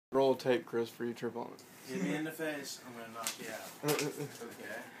roll of tape, Chris, for you trip on it. Hit me in the face, I'm gonna knock you out.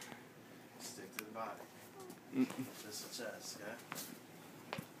 Okay? Stick to the body. Just the chest,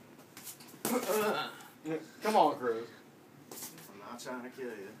 okay? Come on, Chris. I'm not trying to kill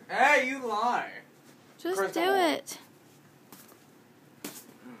you. Hey, you lie. Just Chris, do come on. it.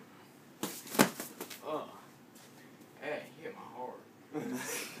 Hey, you hit my heart.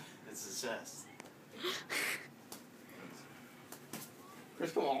 It's the chest.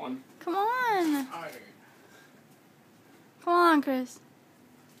 Chris, come on. Come on. Alright. Come on, Chris.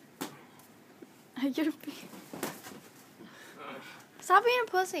 You're Stop being a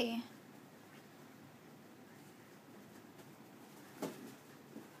pussy.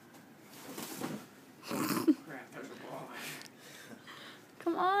 Crap, there's a ball.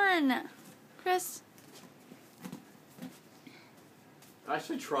 Come on. Chris. I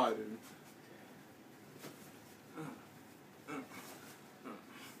should try, dude.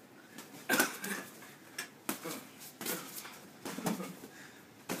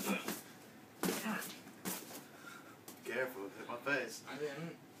 Careful, hit my face. I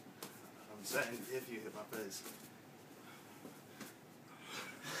didn't. I'm saying if you hit my face.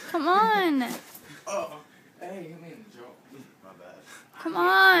 Come on. Oh. Hey, you mean the jaw. My bad. Come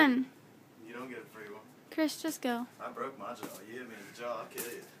on. You don't get a free one. Chris, just go. I broke my jaw. You hit me in the jaw, I'll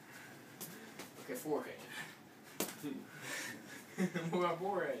kill you. Okay, forehead. What about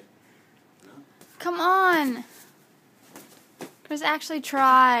forehead? Come on. Chris, actually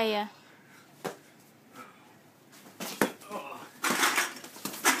try.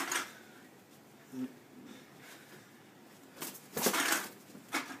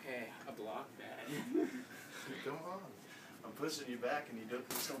 Hey, I blocked that. Come on. I'm pushing you back and you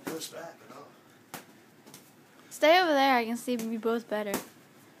just don't push back at all. Stay over there. I can see you both better.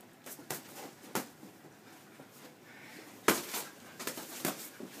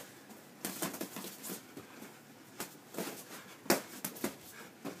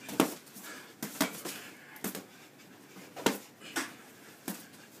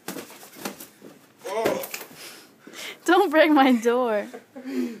 Oh. Don't break my door.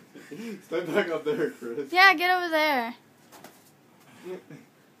 Stay back up there, Chris. Yeah, get over there.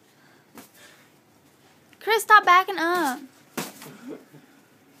 Chris, stop backing up.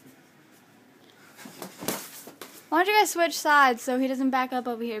 Why don't you guys switch sides so he doesn't back up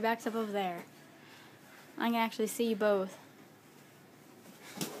over here, he backs up over there. I can actually see you both.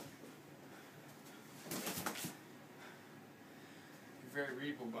 You're very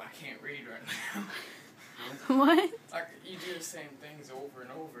readable, but I can't read right now. What? Like, you do the same things over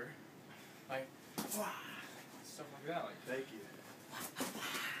and over. Like, stuff like that. Like, Thank you.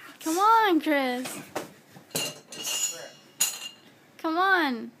 Come on, Chris. crap. Come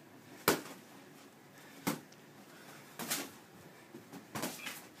on.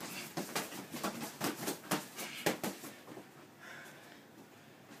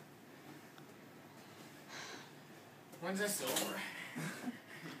 When's this over?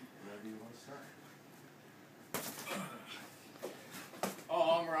 Whatever you want to start.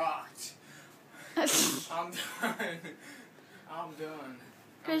 Oh, I'm rocked. I'm done. I'm done.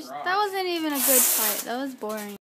 Chris, that wasn't even a good fight. That was boring.